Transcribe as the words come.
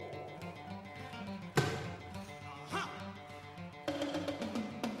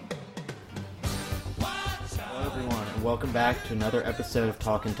and welcome back to another episode of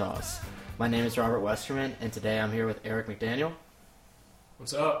Talk and Toss. My name is Robert Westerman, and today I'm here with Eric McDaniel.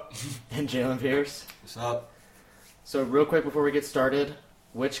 What's up? And Jalen Pierce. What's up? So real quick before we get started,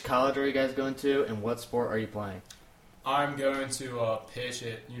 which college are you guys going to, and what sport are you playing? I'm going to pitch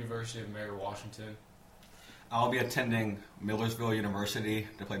at University of Mary Washington. I'll be attending Millersville University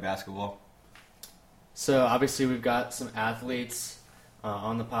to play basketball. So obviously we've got some athletes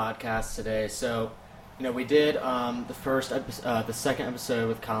on the podcast today. So, we did the second episode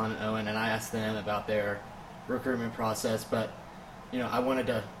with Colin and Owen, and I asked them about their recruitment process. But, I wanted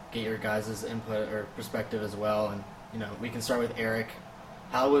to get your guys' input or perspective as well. And, we can start with Eric.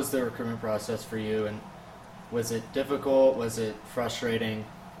 How was the recruitment process for you, and was it difficult? Was it frustrating?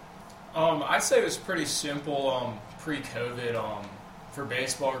 I'd say it was pretty simple pre-COVID. For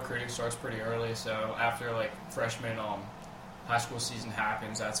baseball, recruiting starts pretty early, so after freshman high school season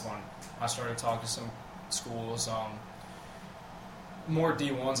happens, that's when I started talking to some schools, more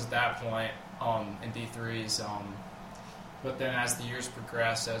D1s at that point, and D3s. But then as the years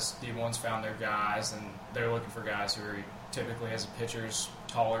progressed, as D1s found their guys, and they're looking for guys who are typically, as a pitchers,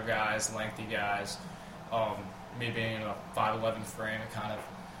 taller guys, lengthy guys. Me being in a 5'11" frame, it kind of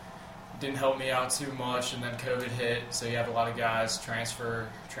didn't help me out too much, and then COVID hit, so you have a lot of guys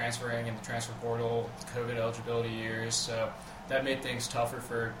transferring in the transfer portal, COVID eligibility years, so that made things tougher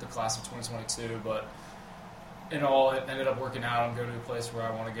for the class of 2022, but in all, it ended up working out. I'm going to a place where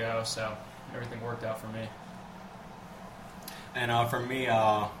I want to go, so everything worked out for me. And for me,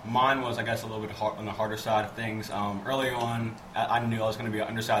 mine was, I guess, a little bit on the harder side of things. Early on, I knew I was going to be an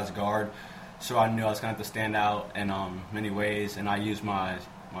undersized guard, so I knew I was going to have to stand out in many ways, and I used my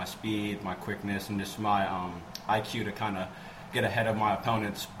speed, my quickness, and just my IQ to kind of get ahead of my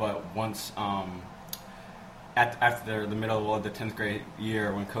opponents. But once after the middle of the 10th grade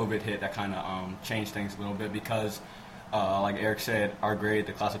year, when COVID hit, that kind of changed things a little bit because, like Eric said, our grade,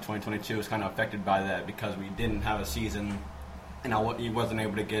 the class of 2022, was kind of affected by that because we didn't have a season, and he wasn't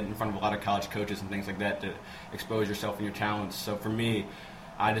able to get in front of a lot of college coaches and things like that to expose yourself and your talents. So for me,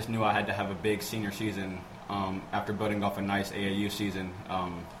 I just knew I had to have a big senior season after building off a nice AAU season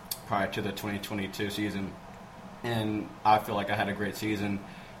prior to the 2022 season. And I feel like I had a great season,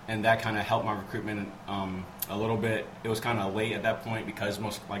 and that kind of helped my recruitment a little bit. It was kind of late at that point because,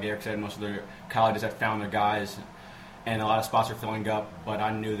 like Eric said, most of the colleges had found their guys, and a lot of spots were filling up. But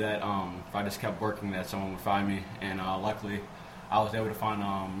I knew that if I just kept working, that someone would find me. And luckily, I was able to find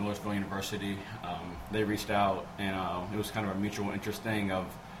Millersville University. They reached out, and it was kind of a mutual interest thing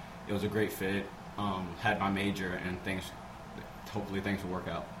it was a great fit. Had my major, and hopefully things will work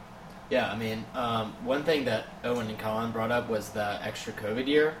out. Yeah, one thing that Owen and Colin brought up was the extra COVID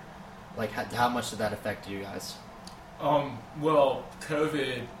year. How much did that affect you guys? Well,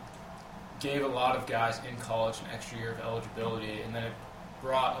 COVID gave a lot of guys in college an extra year of eligibility, and then it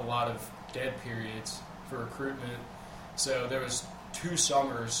brought a lot of dead periods for recruitment. So there was 2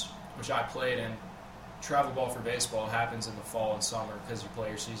 summers, which I played in. Travel ball for baseball happens in the fall and summer because you play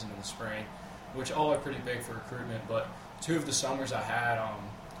your season in the spring, which all are pretty big for recruitment. But 2 of the summers I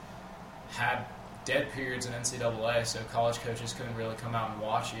had dead periods in NCAA, so college coaches couldn't really come out and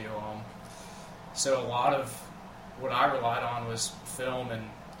watch you. So a lot of what I relied on was film and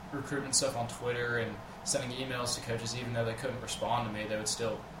recruitment stuff on Twitter and sending emails to coaches. Even though they couldn't respond to me, they would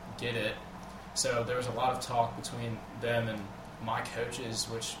still get it. So there was a lot of talk between them and my coaches,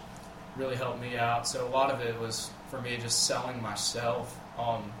 which really helped me out. So a lot of it was, for me, just selling myself,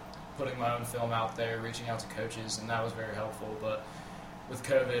 putting my own film out there, reaching out to coaches, and that was very helpful. But with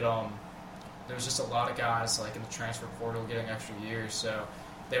COVID, there was just a lot of guys in the transfer portal getting extra years, so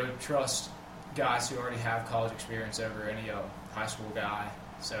they would trust guys who already have college experience over any high school guy.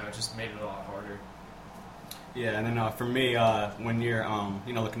 So it just made it a lot harder. Yeah, and then for me, when you're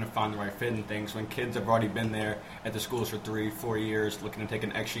looking to find the right fit and things, when kids have already been there at the schools for 3-4 years, looking to take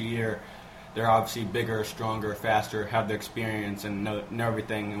an extra year, they're obviously bigger, stronger, faster, have the experience, and know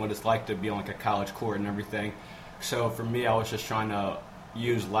everything and what it's like to be on a college court and everything. So for me, I was just trying to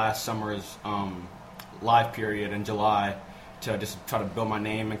use last summer's live period in July to just try to build my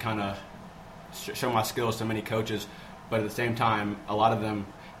name and kind of show my skills to many coaches. But at the same time, a lot of them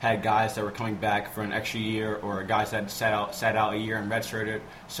had guys that were coming back for an extra year, or guys that sat out a year and redshirted,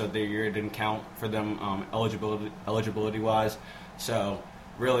 so their year didn't count for them eligibility wise. So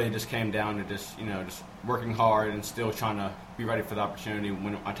really, it just came down to just working hard and still trying to be ready for the opportunity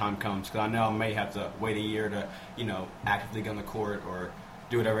when my time comes. Because I know I may have to wait a year to actively get on the court or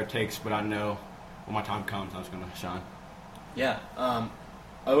do whatever it takes, but I know when my time comes, I'm just going to shine. Yeah.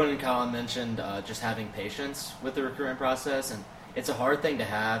 Owen and Colin mentioned just having patience with the recruitment process, and it's a hard thing to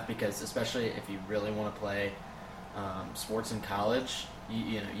have because, especially if you really want to play sports in college,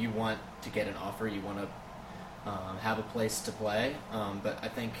 you want to get an offer, you want to have a place to play, but I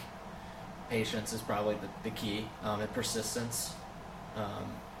think patience is probably the key, and persistence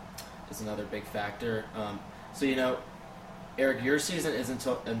is another big factor. So, Eric, your season is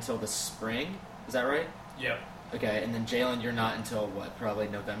until the spring, is that right? Yep. Okay, and then Jalen, you're not until what? Probably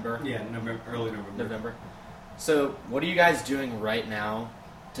November? Yeah, early November. So, what are you guys doing right now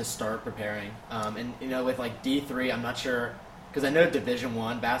to start preparing? And with like D3, I'm not sure, because I know Division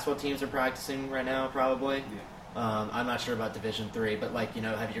I basketball teams are practicing right now, probably. Yeah. I'm not sure about Division III, but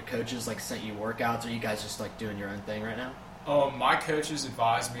have your coaches sent you workouts, or are you guys just doing your own thing right now? My coaches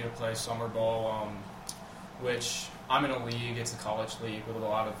advised me to play summer ball, which I'm in a league. It's a college league with a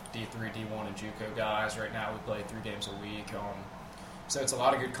lot of D3, D1, and JUCO guys. Right now, we play 3 games a week, so it's a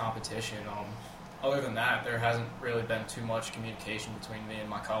lot of good competition. Other than that, there hasn't really been too much communication between me and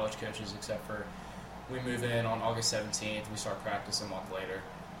my college coaches, except for we move in on August 17th. We start practice a month later.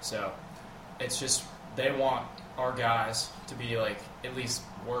 So it's just they want our guys to be at least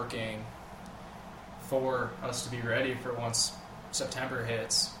working for us to be ready for once September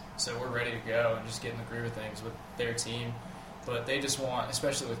hits. So we're ready to go and just get in the groove of things with their team. But they just want,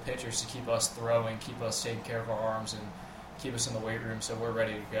 especially with pitchers, to keep us throwing, keep us taking care of our arms, and keep us in the weight room so we're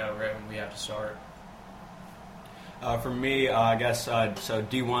ready to go right when we have to start. For me, I guess, so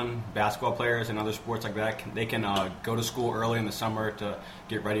D1 basketball players and other sports like that, they can go to school early in the summer to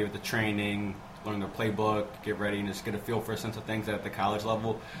get ready with the training, learn their playbook, get ready, and just get a feel for a sense of things at the college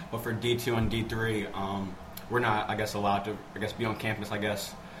level. But for D2 and D3, we're not, allowed to, be on campus,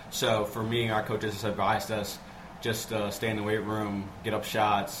 So for me, our coaches just advised us just stay in the weight room, get up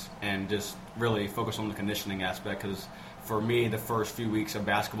shots, and just really focus on the conditioning aspect, because for me, the first few weeks of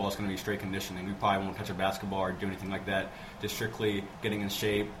basketball is going to be straight conditioning. We probably won't touch a basketball or do anything like that. Just strictly getting in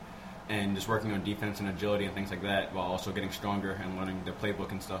shape and just working on defense and agility and things like that, while also getting stronger and learning the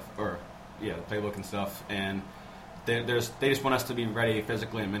playbook and stuff. And they just want us to be ready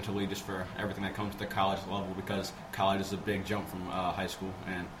physically and mentally just for everything that comes to the college level, because college is a big jump from high school,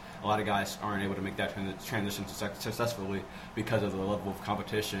 and a lot of guys aren't able to make that transition successfully because of the level of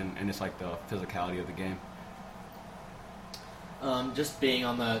competition and just the physicality of the game. Just being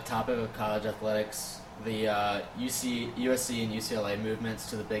on the topic of college athletics, the USC and UCLA movements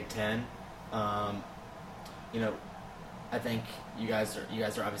to the Big Ten. I think you guys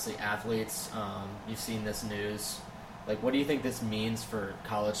are obviously athletes. You've seen this news. What do you think this means for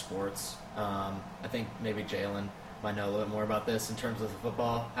college sports? I think maybe Jalen might know a little bit more about this in terms of the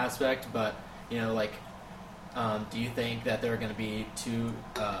football aspect, but do you think that there are going to be 2,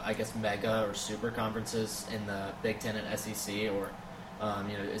 mega or super conferences in the Big Ten and SEC, or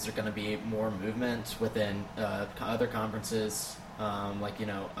is there going to be more movement within other conferences,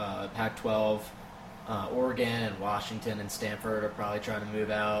 Pac-12, Oregon and Washington and Stanford are probably trying to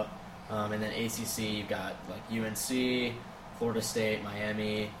move out, and then ACC you've got UNC, Florida State,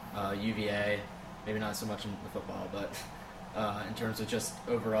 Miami, UVA, maybe not so much in the football, but in terms of just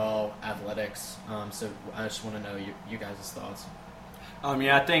overall athletics. So I just want to know you guys' thoughts.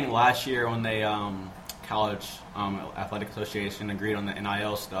 I think last year when they College Athletic Association agreed on the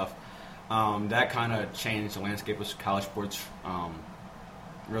NIL stuff, that kind of changed the landscape of college sports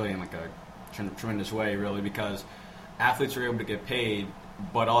really in a tremendous way, really, because athletes were able to get paid,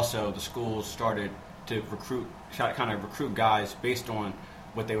 but also the schools started to recruit guys based on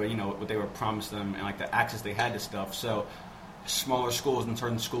what they were promised them and the access they had to stuff. So smaller schools and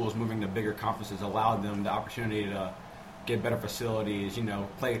certain schools moving to bigger conferences allowed them the opportunity to get better facilities,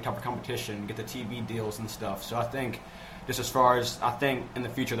 play tougher competition, get the TV deals and stuff. So I think just as far as I think in the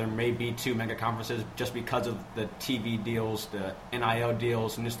future there may be 2 mega conferences just because of the TV deals, the NIL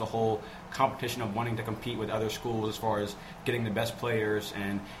deals, and just the whole competition of wanting to compete with other schools as far as getting the best players.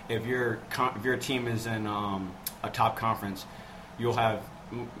 And if your team is in a top conference, you'll have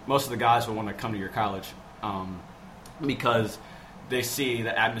most of the guys will want to come to your college because they see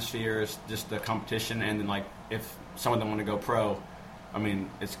the atmosphere, just the competition, and then if some of them want to go pro,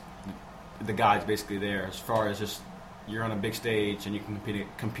 it's the guys basically there as far as just you're on a big stage and you can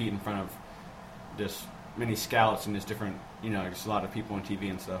compete in front of just many scouts and just different, just a lot of people on TV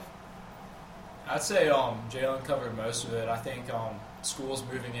and stuff. I'd say Jalen covered most of it. I think schools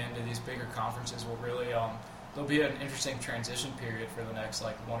moving into these bigger conferences will really there'll be an interesting transition period for the next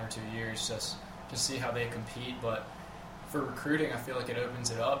 1 or 2 years just to see how they compete. But for recruiting, I feel like it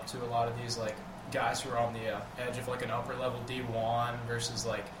opens it up to a lot of these guys who are on the edge of an upper level D1 versus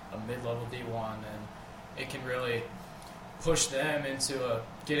a mid-level D1, and it can really push them into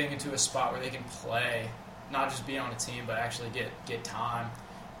getting into a spot where they can play, not just be on a team, but actually get time.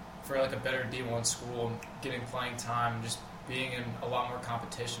 for like a better D1 school, getting playing time, and just being in a lot more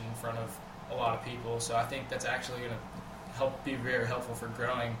competition in front of a lot of people. So I think that's actually going to be very helpful for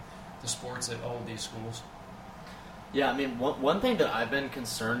growing the sports at all of these schools. Yeah, I mean, one thing that I've been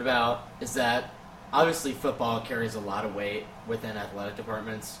concerned about is that obviously football carries a lot of weight within athletic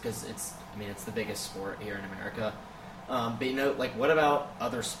departments because it's the biggest sport here in America. But like, what about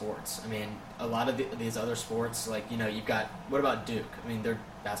other sports? I mean, a lot of these other sports, like, you've got, what about Duke? I mean, their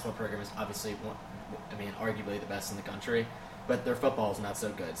basketball program is obviously, arguably the best in the country, but their football is not so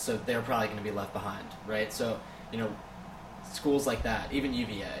good, so they're probably going to be left behind, right? So, schools like that, even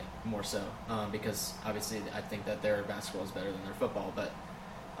UVA more so, because obviously I think that their basketball is better than their football, but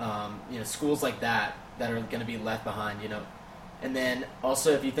schools like that are going to be left behind, And then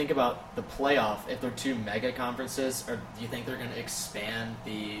also, if you think about the playoff, if they're two mega conferences, or do you think they're going to expand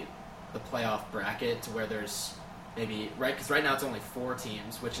the playoff bracket to where there's maybe, right? Because right now it's only 4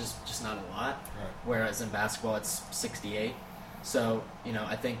 teams, which is just not a lot. Right. Whereas in basketball it's 68. So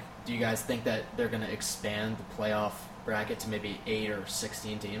do you guys think that they're going to expand the playoff bracket to maybe 8 or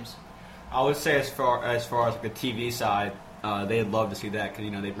 16 teams? I would say as far as like the TV side, they'd love to see that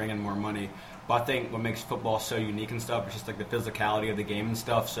because they bring in more money. But I think what makes football so unique and stuff is just like the physicality of the game and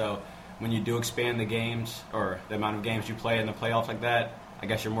stuff. So when you do expand the games or the amount of games you play in the playoffs like that, I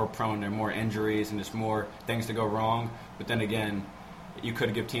guess you're more prone to more injuries and just more things to go wrong. But then again, you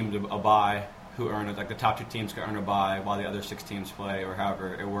could give teams a bye who earn it. Like the top 2 teams could earn a bye while the other 6 teams play, or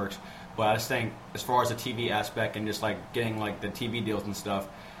however it works. But I just think as far as the TV aspect and just like getting like the TV deals and stuff,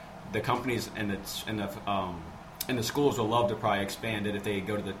 the companies and the schools will love to probably expand it if they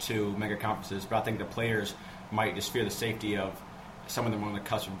go to the 2 mega conferences. But I think the players might just fear the safety of some of them on the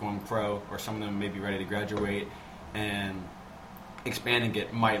cusp of going pro, or some of them may be ready to graduate, and expanding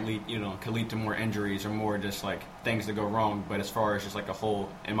it might lead, could lead to more injuries or more just like things that go wrong. But as far as just like a whole,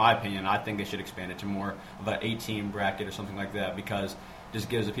 in my opinion, I think they should expand it to more of an 8-team bracket or something like that, because it just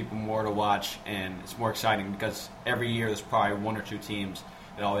gives the people more to watch and it's more exciting. Because every year there's probably 1 or 2 teams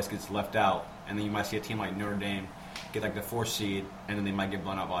that always gets left out, and then you might see a team like Notre Dame get like the 4th seed, and then they might get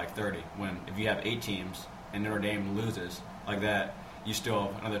blown out by like 30. When if you have 8 teams and Notre Dame loses like that, you still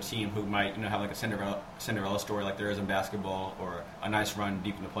have another team who might have like a Cinderella story like there is in basketball, or a nice run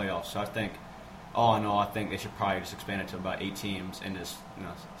deep in the playoffs. So I think, all in all, I think they should probably just expand it to about 8 teams and just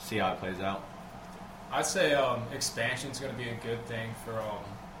see how it plays out. I'd say expansion is going to be a good thing for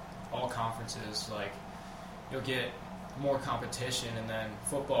all conferences. Like, you'll get more competition, and then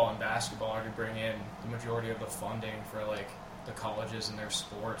football and basketball are going to bring in the majority of the funding for like the colleges and their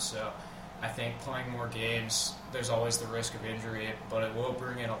sports. So I think playing more games, there's always the risk of injury, but it will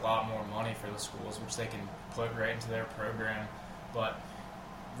bring in a lot more money for the schools, which they can put right into their program. But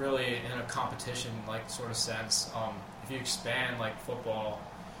really, in a competition like sort of sense, if you expand like football,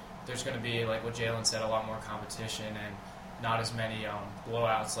 there's going to be, like what Jalen said, a lot more competition and not as many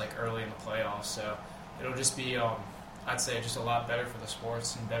blowouts like early in the playoffs. So it'll just be, I'd say, just a lot better for the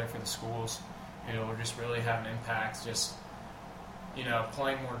sports and better for the schools. It'll just really have an impact. Just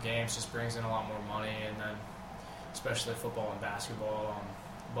playing more games just brings in a lot more money, and then especially football and basketball.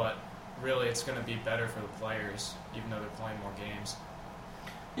 But really, it's going to be better for the players, even though they're playing more games.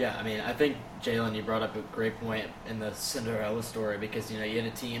 Yeah, I think, Jalen, you brought up a great point in the Cinderella story, because, you had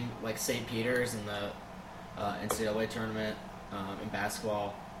a team like St. Peter's in the NCAA tournament in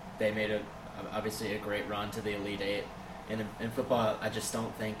basketball. They made obviously a great run to the Elite Eight. And in football, I just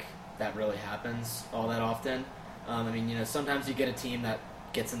don't think that really happens all that often. Sometimes you get a team that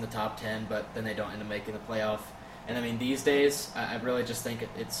gets in the top 10, but then they don't end up making the playoff. And these days, I really just think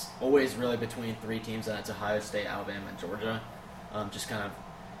it's always really between 3 teams, and it's Ohio State, Alabama, and Georgia. Just kind of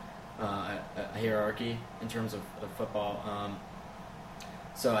a hierarchy in terms of football.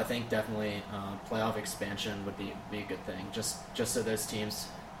 So I think definitely playoff expansion would be a good thing, just so those teams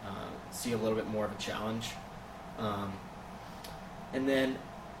see a little bit more of a challenge. And then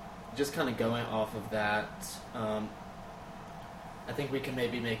just kind of going off of that, I think we can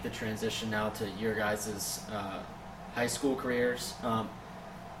maybe make the transition now to your guys' high school careers.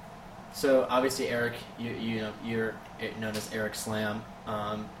 So obviously, Eric, you're known as Eric Slam,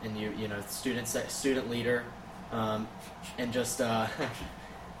 and student leader, and just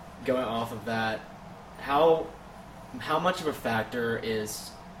going off of that, how much of a factor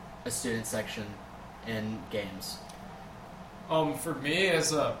is a student section in games? For me,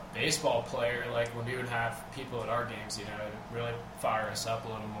 as a baseball player, like when we would have people at our games, it really fire us up a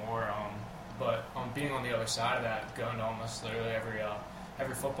little more. But being on the other side of that, going to almost literally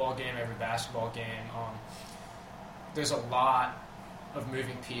every football game, every basketball game, there's a lot of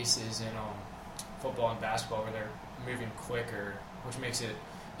moving pieces in football and basketball where they're moving quicker, which makes it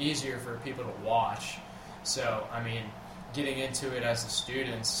easier for people to watch. So, I mean, getting into it as the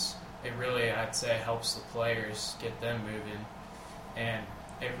students, it really, I'd say, helps the players, get them moving. And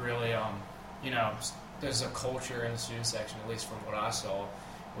it really, there's a culture in the student section, at least from what I saw,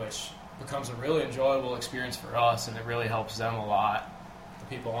 which becomes a really enjoyable experience for us, and it really helps them a lot, the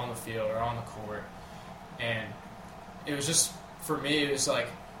people on the field or on the court. And it was just, for me, it was like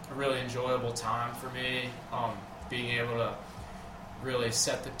a really enjoyable time for me, being able to really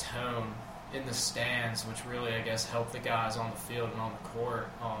set the tone in the stands, which really, I guess, helped the guys on the field and on the court.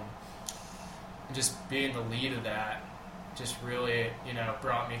 And just being the lead of that just really,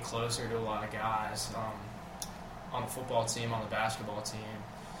 brought me closer to a lot of guys on the football team, on the basketball team.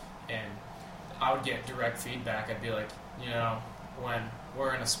 And I would get direct feedback. I'd be like, when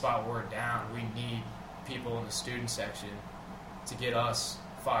we're in a spot where we're down, we need people in the student section to get us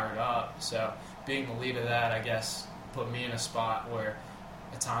fired up. So being the lead of that, I guess, put me in a spot where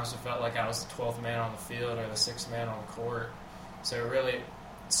at times it felt like I was the 12th man on the field or the 6th man on the court. So it really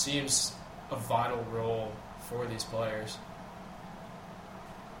seems a vital role for these players.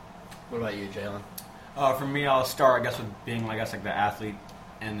 What about you, Jalen? For me, I'll start, I guess, with being, like the athlete,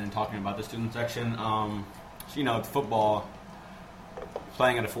 and then talking about the student section. Football,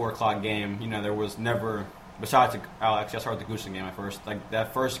 playing at a 4 o'clock game, there was never, besides, I started the Goochland game at first. Like,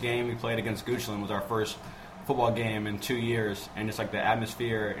 that first game we played against Goochland was our first football game in 2 years, and just, the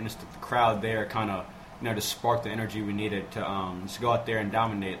atmosphere and just the crowd there kind of, just sparked the energy we needed to just go out there and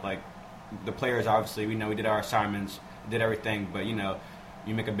dominate. Like, the players, obviously, we did our assignments, did everything, but,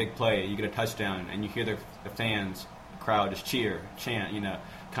 you make a big play, you get a touchdown, and you hear the fans, the crowd just cheer, chant,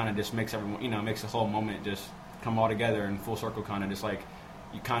 kind of just makes everyone, makes the whole moment just come all together in full circle, kind of just like,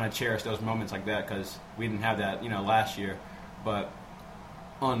 you kind of cherish those moments like that, because we didn't have that, last year. But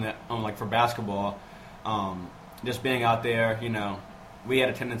for basketball, just being out there, we had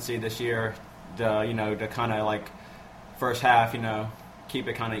a tendency this year to kind of first half, keep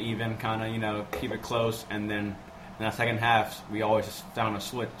it kind of even, kind of, keep it close, and then in that second half, we always just found a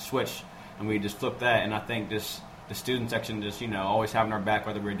switch, and we just flipped that. And I think the student section just, always having our back,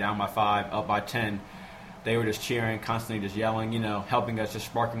 whether we were down by 5, up by 10, they were just cheering, constantly just yelling, helping us, just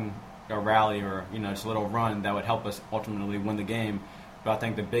sparking a rally or, just a little run that would help us ultimately win the game. But I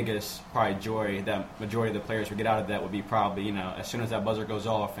think the biggest probably joy that majority of the players would get out of that would be probably, as soon as that buzzer goes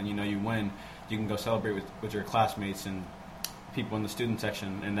off and, you win, you can go celebrate with your classmates and people in the student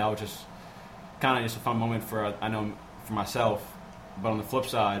section. And that was just kind of just a fun moment for myself. But on the flip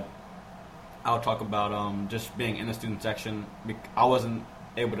side, I'll talk about just being in the student section. I wasn't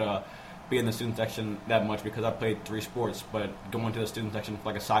able to be in the student section that much because I played 3 sports, but going to the student section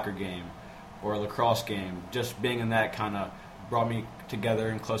for a soccer game or a lacrosse game, just being in that kind of brought me together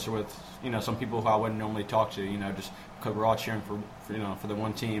and closer with some people who I wouldn't normally talk to, just because we're all cheering for the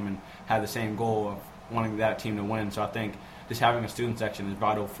one team and have the same goal of wanting that team to win. So I think just having a student section is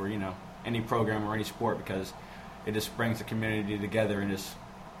vital for any program or any sport, because it just brings the community together and just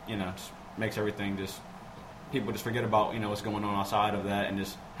makes everything people just forget about what's going on outside of that and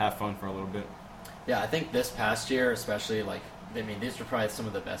just have fun for a little bit. Yeah, I think this past year, especially, these were probably some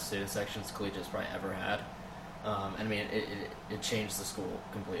of the best student sections collegiate's probably ever had. It changed the school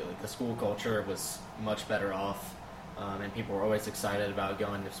completely. The school culture was much better off, and people were always excited about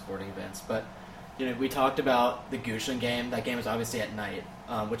going to sporting events. But we talked about the Goochland game. That game was obviously at night,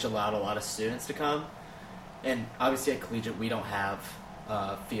 which allowed a lot of students to come. And obviously at collegiate, we don't have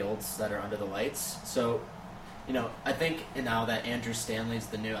fields that are under the lights. So, I think now that Andrew Stanley's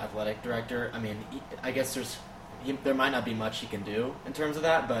the new athletic director, I guess there might not be much he can do in terms of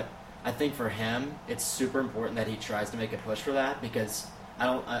that, but I think for him, it's super important that he tries to make a push for that, because I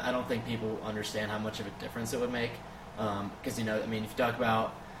don't think people understand how much of a difference it would make. Because if you talk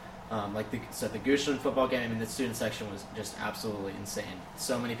about the Goochland football game, the student section was just absolutely insane.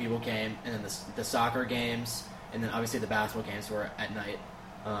 So many people came, and then the soccer games, and then obviously the basketball games were at night,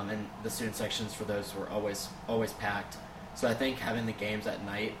 and the student sections for those were always packed. So I think having the games at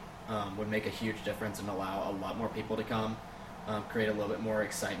night would make a huge difference and allow a lot more people to come, create a little bit more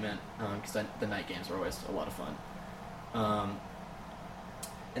excitement, because the night games were always a lot of fun.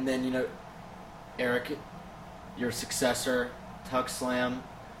 And then, Eric, your successor, Tuck Slam.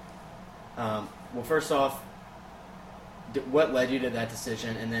 Well, first off, what led you to that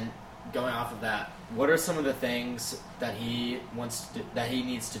decision? And then going off of that, what are some of the things that he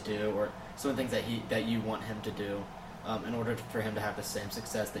needs to do, or some of the things that you want him to do in order for him to have the same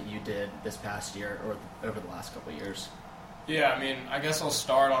success that you did this past year or over the last couple of years? Yeah, I guess I'll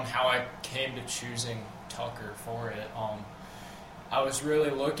start on how I came to choosing Tucker for it. I was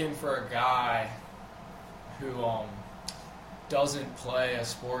really looking for a guy who doesn't play a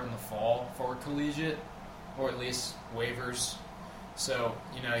sport in the fall for collegiate, or at least waivers. So,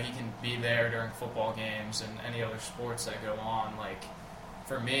 you know, he can be there during football games and any other sports that go on. Like,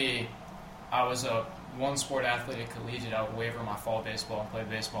 for me, I was a one-sport athlete at collegiate. I would waiver my fall baseball and play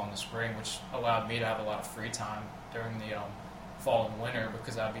baseball in the spring, which allowed me to have a lot of free time during the fall and winter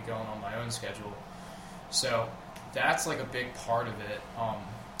because I'd be going on my own schedule. So that's like a big part of it,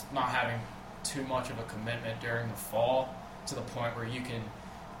 not having too much of a commitment during the fall to the point where you can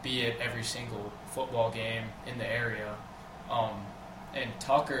be at every single football game in the area. And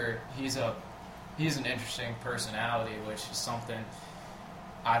Tucker, he's an interesting personality, which is something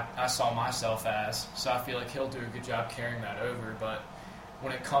I saw myself as. So I feel like he'll do a good job carrying that over. But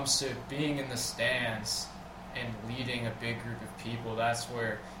when it comes to being in the stands and leading a big group of people, that's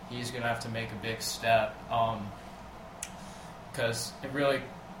where he's going to have to make a big step. Because it really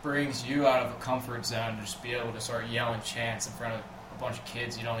brings you out of a comfort zone to just be able to start yelling chants in front of a bunch of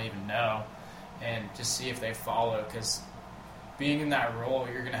kids you don't even know and just see if they follow. Because being in that role,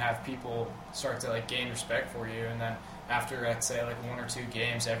 you're going to have people start to like gain respect for you, and then after I'd say like 1 or 2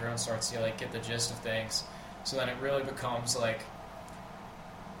 games, everyone starts to like get the gist of things. So then it really becomes like,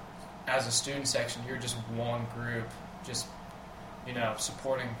 as a student section, you're just one group, just, you know,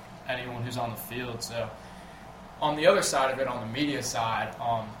 supporting anyone who's on the field. So on the other side of it, on the media side,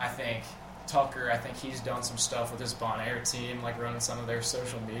 I think Tucker, he's done some stuff with his Bon Air team, like running some of their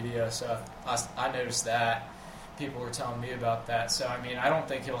social media. So I noticed that. People were telling me about that. So, I mean, I don't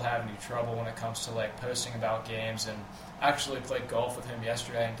think he'll have any trouble when it comes to, like, posting about games. And I actually played golf with him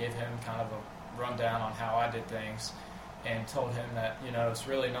yesterday and gave him kind of a rundown on how I did things and told him that, you know, it's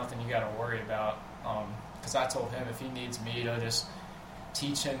really nothing you got to worry about. Because I told him if he needs me to just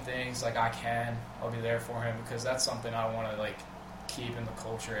teach him things like I can, I'll be there for him, because that's something I want to, like, keep in the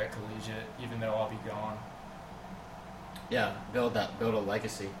culture at collegiate, even though I'll be gone. Yeah, build a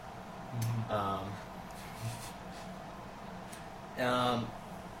legacy. Mm-hmm.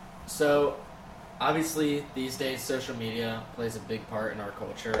 So, obviously, these days, social media plays a big part in our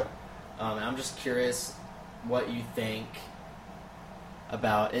culture. And I'm just curious what you think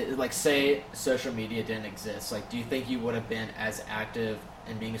about it. Like, say social media didn't exist. Like, do you think you would have been as active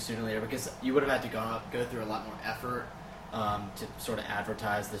in being a student leader? Because you would have had to go through a lot more effort to sort of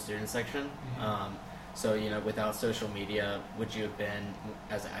advertise the student section. Mm-hmm. So, you know, without social media, would you have been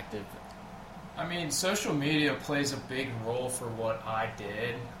as active? I mean, social media plays a big role for what I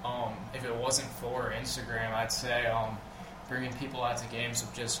did. If it wasn't for Instagram, I'd say bringing people out to games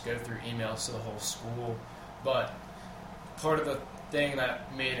would just go through emails to the whole school. But part of the thing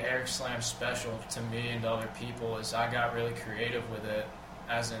that made Eric Slam special to me and to other people is I got really creative with it,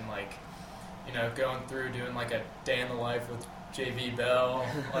 as in, like, you know, going through doing like a day in the life with JV Bell,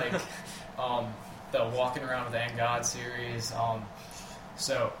 like the Walking Around with Ann God series.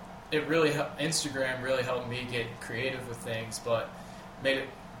 So Instagram really helped me get creative with things, but made it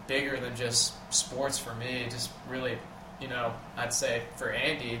bigger than just sports for me. It just really, you know, I'd say for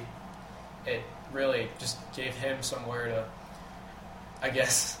Andy, it really just gave him somewhere to, I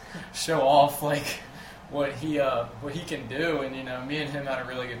guess, show off like what he can do, and you know, me and him had a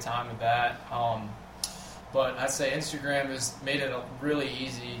really good time with that. But I'd say Instagram has made it really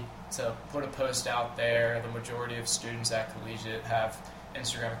easy to put a post out there. The majority of students at collegiate have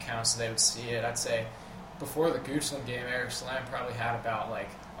Instagram accounts, so they would see it. I'd say before the Goochland game, Eric Slam probably had about like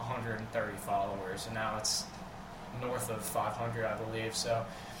 130 followers, and now it's north of 500, I believe. So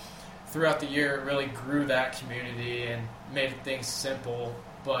throughout the year, it really grew that community and made things simple.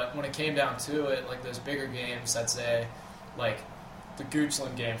 But when it came down to it, like those bigger games, I'd say like the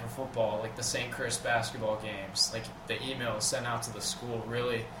Goochland game for football, like the St. Chris basketball games, like the emails sent out to the school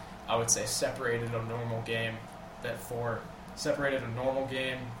really, I would say, separated a normal game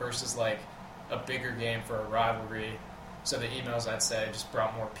versus like a bigger game for a rivalry. So the emails, I'd say, just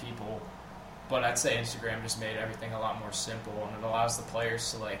brought more people. But I'd say Instagram just made everything a lot more simple, and it allows the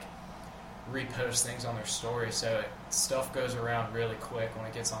players to like repost things on their story, so stuff goes around really quick when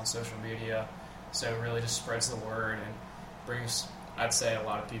it gets on social media. So it really just spreads the word and brings, I'd say, a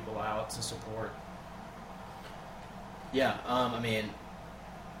lot of people out to support. Yeah, I mean,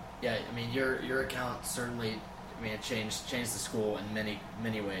 your account certainly, I mean, it changed the school in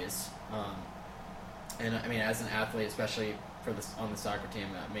many ways. And I mean, as an athlete, especially on the soccer team,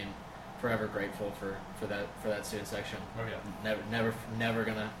 I mean, forever grateful for that student section. Oh yeah. Never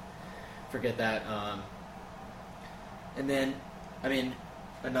gonna forget that. And then, I mean,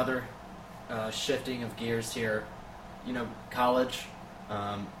 another shifting of gears here. You know, college.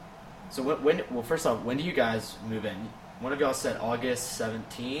 So first off, when do you guys move in? one of y'all said August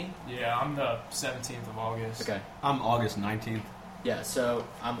 17th. Yeah, I'm the 17th of August. Okay. I'm August 19th. Yeah, so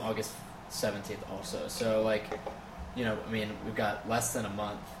I'm August 17th also. So, like, you know, I mean, we've got less than a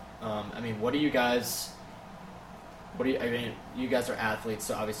month. I mean, I mean, you guys are athletes,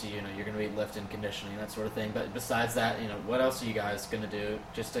 so obviously, you know, you're going to be lifting, conditioning, that sort of thing. But besides that, you know, what else are you guys going to do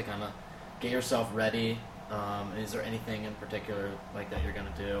just to kind of get yourself ready? Is there anything in particular like that you're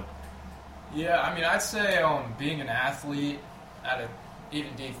going to do? Yeah, I mean, I'd say being an athlete at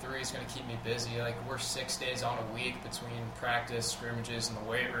even D3 is going to keep me busy. Like, we're 6 days on a week between practice, scrimmages, and the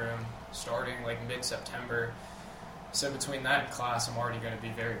weight room, starting like mid-September. So between that and class, I'm already going to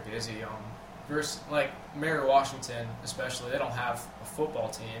be very busy. Versus, like, Mary Washington, especially, they don't have a football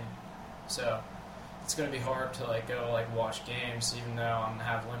team. So it's going to be hard to, like, go, like, watch games, even though I'm going to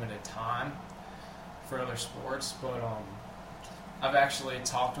have limited time for other sports. But I've actually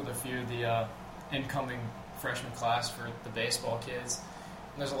talked with a few of the incoming freshman class for the baseball kids.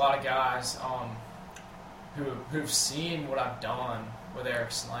 And there's a lot of guys who've seen what I've done with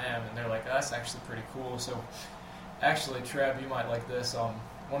Eric Slam, and they're like, oh, that's actually pretty cool. So actually, Trev, you might like this.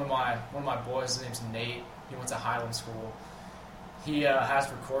 One of my boys, his name's Nate. He went to Highland School. He has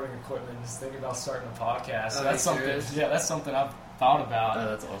recording equipment. He's thinking about starting a podcast. So that's something. Serious? Yeah, that's something I've thought about. Oh,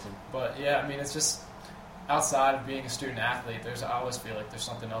 that's awesome. But yeah, I mean, it's just outside of being a student athlete. I always feel like there's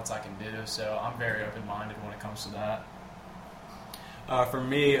something else I can do. So I'm very open-minded when it comes to that. For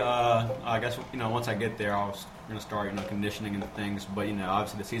me, I guess, you know, once I get there, I was going to start, you know, conditioning and things. But, you know,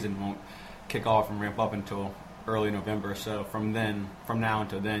 obviously the season won't kick off and ramp up until early November. So from now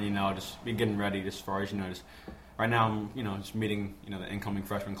until then, you know, I'll just be getting ready as far as, you know, just right now I'm, you know, just meeting, you know, the incoming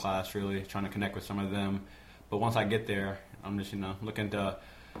freshman class, really trying to connect with some of them. But once I get there, I'm just, you know, looking to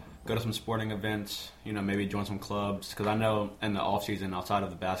go to some sporting events, you know, maybe join some clubs. Because I know in the off season, outside of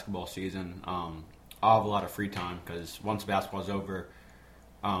the basketball season, I'll have a lot of free time because once basketball's over,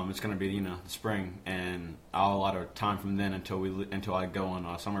 it's going to be, you know, the spring, and I'll have a lot of time from then until I go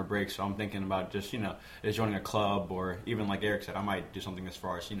on summer break. So I'm thinking about just, you know, just joining a club, or even like Eric said, I might do something as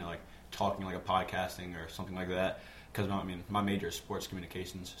far as, you know, like talking, like a podcasting or something like that. Because I mean, my major is sports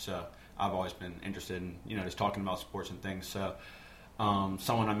communications, so I've always been interested in, you know, just talking about sports and things. So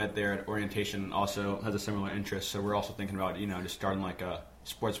someone I met there at orientation also has a similar interest. So we're also thinking about, you know, just starting like a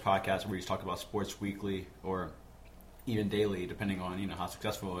sports podcast where we just talk about sports weekly or even daily, depending on, you know, how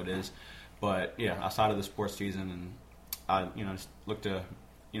successful it is. But yeah, outside of the sports season, and I, you know, just look to,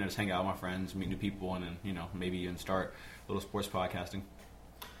 you know, just hang out with my friends, meet new people, and then, you know, maybe even start a little sports podcasting.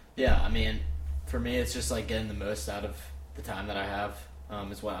 Yeah, I mean, for me, it's just like getting the most out of the time that I have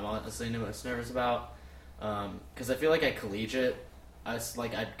is what I'm honestly most nervous about. Because I feel like at collegiate,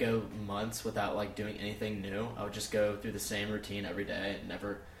 I'd go months without like doing anything new. I would just go through the same routine every day and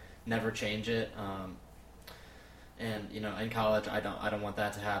never change it. And, you know, in college, I don't want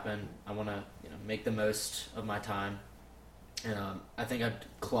that to happen. I want to, you know, make the most of my time. And I think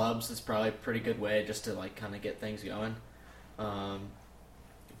clubs is probably a pretty good way just to, like, kind of get things going.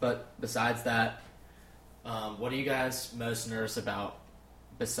 But besides that, what are you guys most nervous about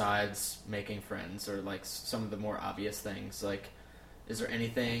besides making friends, or, like, some of the more obvious things? Like, is there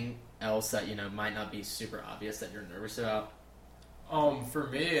anything else that, you know, might not be super obvious that you're nervous about? For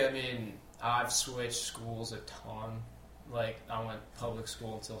me, I mean, I've switched schools a ton. Like, I went public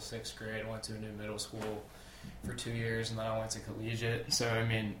school until 6th grade. I went to a new middle school for 2 years, and then I went to collegiate. So, I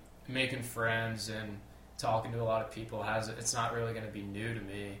mean, making friends and talking to a lot of people it's not really going to be new to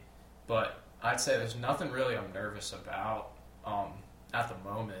me. But I'd say there's nothing really I'm nervous about at the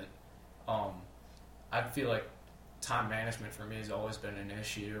moment. I feel like time management for me has always been an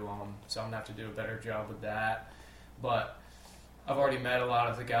issue, so I'm going to have to do a better job with that. But I've already met a lot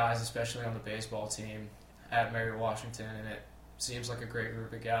of the guys, especially on the baseball team at Mary Washington, and it seems like a great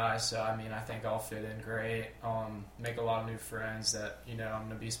group of guys. So, I mean, I think I'll fit in great, make a lot of new friends that, you know, I'm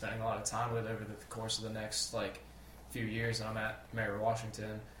going to be spending a lot of time with over the course of the next, like, few years that I'm at Mary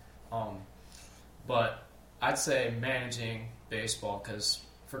Washington. But I'd say managing baseball, because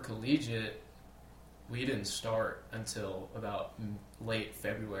for collegiate, we didn't start until about late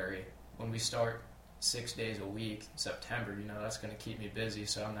February. When we start 6 days a week, September, you know, that's going to keep me busy,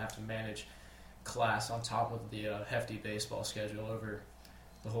 so I'm going to have to manage class on top of the hefty baseball schedule over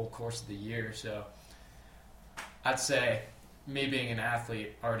the whole course of the year. So I'd say me being an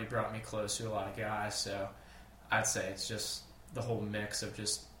athlete already brought me close to a lot of guys, so I'd say it's just the whole mix of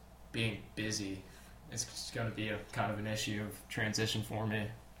just being busy. It's going to be a kind of an issue of transition for me.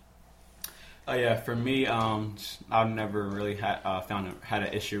 Oh yeah, for me, I've never really had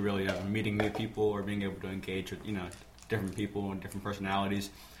an issue really meeting new people or being able to engage with, you know, different people and different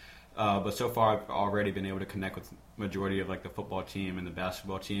personalities. But so far, I've already been able to connect with majority of like the football team and the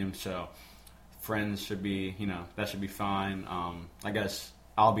basketball team. So friends should be, that should be fine. I guess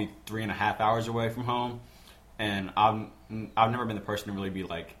I'll be 3.5 hours away from home, and I've never been the person to really be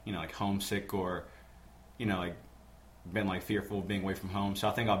like, like homesick or, like been like fearful of being away from home. So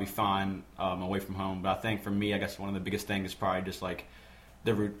I think I'll be fine away from home. But I think for me, I guess one of the biggest things is probably just like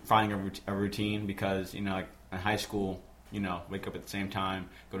finding a routine, because like in high school, wake up at the same time,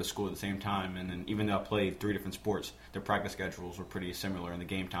 go to school at the same time, and then even though I played 3 different sports, their practice schedules were pretty similar and the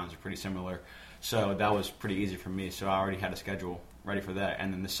game times were pretty similar. So that was pretty easy for me. So I already had a schedule ready for that.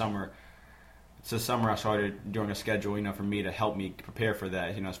 And then this summer I started doing a schedule, for me to help me prepare for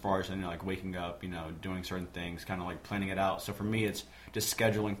that, as far as, like waking up, doing certain things, kind of like planning it out. So for me, it's just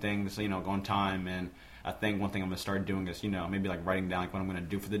scheduling things, going time. And I think one thing I'm going to start doing is, maybe like writing down like what I'm going to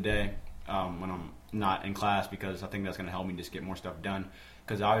do for the day when I'm not in class, because I think that's going to help me just get more stuff done.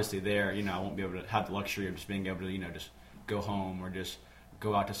 Because obviously there, I won't be able to have the luxury of just being able to, just go home or just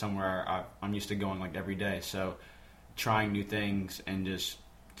go out to somewhere I'm used to going like every day. So trying new things and just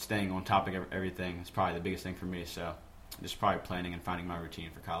staying on top of everything is probably the biggest thing for me. So just probably planning and finding my routine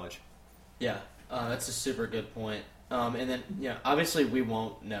for college. Yeah, that's a super good point. And then, obviously we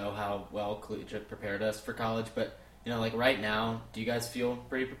won't know how well collegiate prepared us for college, but, like right now, do you guys feel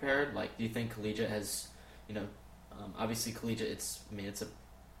pretty prepared? Like, do you think collegiate has, obviously collegiate, it's a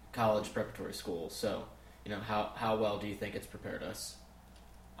college preparatory school, so, how well do you think it's prepared us?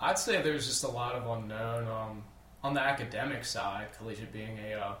 I'd say there's just a lot of unknown. On the academic side, collegiate being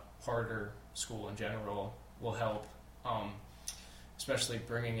a harder school in general will help, especially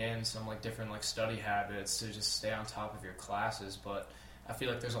bringing in some like different like study habits to just stay on top of your classes. But I feel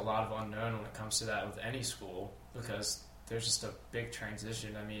like there's a lot of unknown when it comes to that with any school, because there's just a big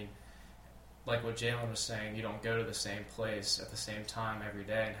transition. I mean, like what Jalen was saying, you don't go to the same place at the same time every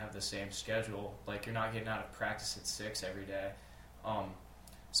day and have the same schedule. Like, you're not getting out of practice at 6 every day.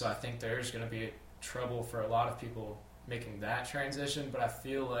 So I think there's going to be trouble for a lot of people making that transition, but I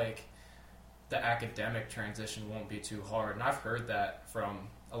feel like the academic transition won't be too hard. And I've heard that from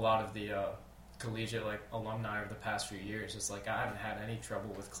a lot of the collegiate like alumni over the past few years. It's like I haven't had any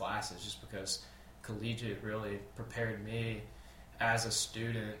trouble with classes, just because collegiate really prepared me as a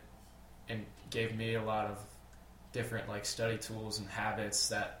student and gave me a lot of different like study tools and habits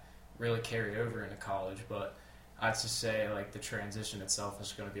that really carry over into college. But I'd just say like the transition itself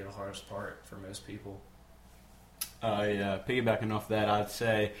is going to be the hardest part for most people. Yeah, piggybacking off that, I'd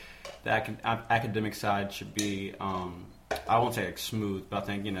say the academic side should be, I won't say like smooth, but I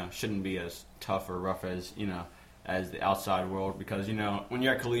think, shouldn't be as tough or rough as, as the outside world. Because, when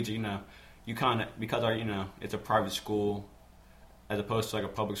you're at collegiate, you kind of, because it's a private school as opposed to like a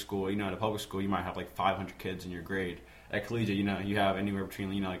public school. At a public school, you might have like 500 kids in your grade. At collegiate, you have anywhere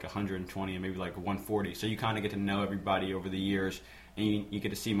between, like 120 and maybe like 140. So you kind of get to know everybody over the years, and you get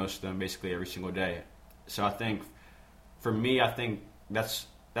to see most of them basically every single day. So I think, for me, that's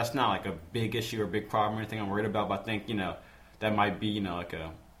not like a big issue or big problem or anything I'm worried about. But I think, that might be, like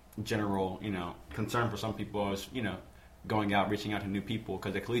a general, concern for some people is, going out, reaching out to new people.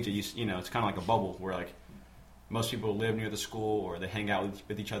 Because at collegiate, it's kind of like a bubble where like most people live near the school, or they hang out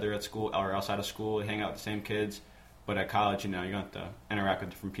with each other at school or outside of school. They hang out with the same kids. But at college, you're going to have to interact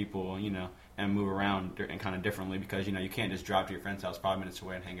with different people, and move around and kind of differently, because, you can't just drive to your friend's house 5 minutes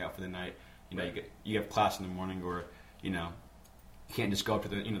away and hang out for the night. You have class in the morning, or, you can't just go up to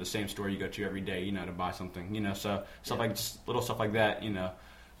the, the same store you go to every day, to buy something, so stuff like just little stuff like that,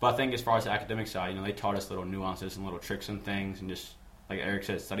 But I think as far as the academic side, they taught us little nuances and little tricks and things, and just, like Eric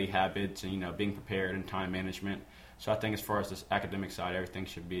said, study habits and, being prepared and time management. So I think as far as this academic side, everything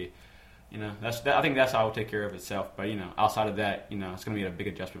should be, I think that's how it will take care of itself. But, outside of that, it's going to be a big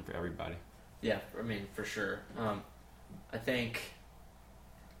adjustment for everybody. Yeah, I mean, for sure. I think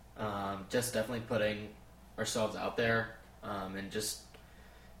just definitely putting ourselves out there, and just,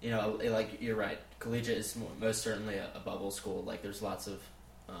 like, you're right. Collegiate is most certainly a bubble school. Like, there's lots of,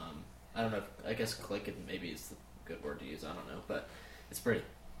 I don't know, I guess clique maybe is the good word to use. I don't know. But it's pretty,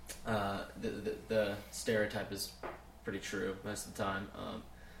 the stereotype is pretty true most of the time.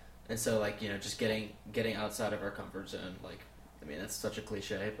 And so, like, just getting outside of our comfort zone, like, I mean, that's such a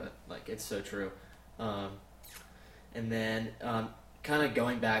cliche, but, like, it's so true. And then, kind of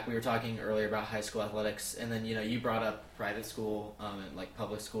going back, we were talking earlier about high school athletics, and then, you brought up private school, and, like,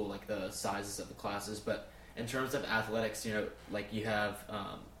 public school, like, the sizes of the classes, but in terms of athletics, like, you have,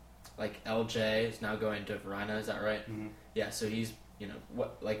 like, LJ is now going to Verina, is that right? Mm-hmm. Yeah, so he's,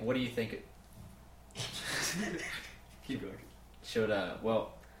 what do you think? Keep going. Should,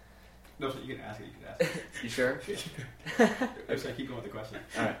 No, you can ask it. You can ask it. You sure? Okay, keep going with the question.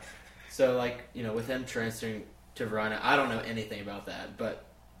 All right. So, like, with him transferring to Verona, I don't know anything about that, but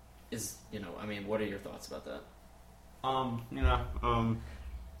what are your thoughts about that?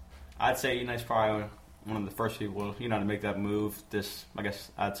 I'd say he's probably one of the first people, to make that move. I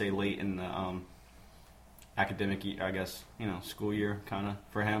guess I'd say late in the academic year, I guess, school year kind of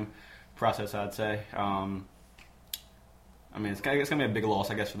for him process. I'd say. It's gonna be a big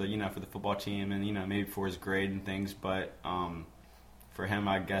loss, I guess, for the for the football team and maybe for his grade and things. But for him,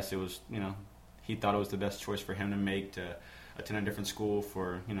 I guess it was he thought it was the best choice for him to make to attend a different school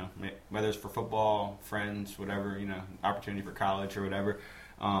for whether it's for football, friends, whatever opportunity for college or whatever.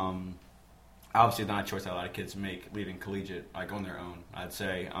 Obviously, not a choice that a lot of kids make leaving collegiate like on their own. I'd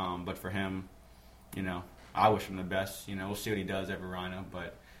say, but for him, I wish him the best. We'll see what he does at Verona,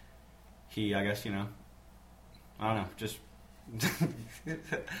 but I guess I don't know, just.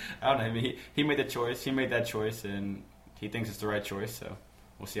 I don't know. He made the choice. He made that choice, and he thinks it's the right choice. So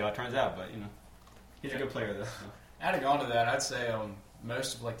we'll see how it turns out. But he's a good player, though. So. Adding on to that, I'd say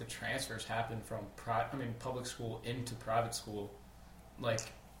most of the transfers happen from public school into private school. Like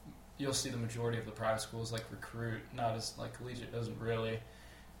you'll see the majority of the private schools recruit, not as collegiate doesn't really.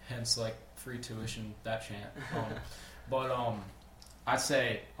 Hence free tuition, that chant. But I'd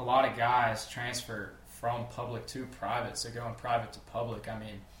say a lot of guys transfer from public to private, so going private to public.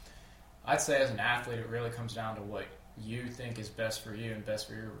 I'd say as an athlete, it really comes down to what you think is best for you and best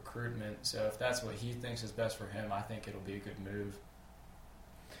for your recruitment. So if that's what he thinks is best for him, I think it'll be a good move.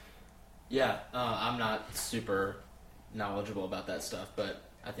 Yeah, I'm not super knowledgeable about that stuff, but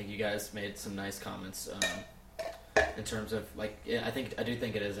I think you guys made some nice comments in terms of I do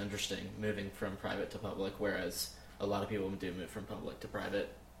think it is interesting moving from private to public, whereas a lot of people do move from public to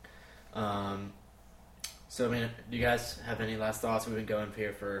private. So, do you guys have any last thoughts? We've been going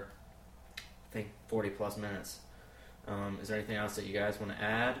here for, I think, 40-plus minutes. Is there anything else that you guys want to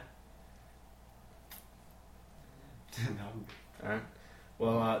add? No. All right.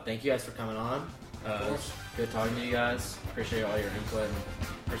 Well, thank you guys for coming on. Good talking to you guys. Appreciate all your input and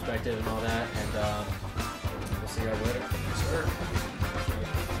perspective and all that. And we'll see you guys later. Sure.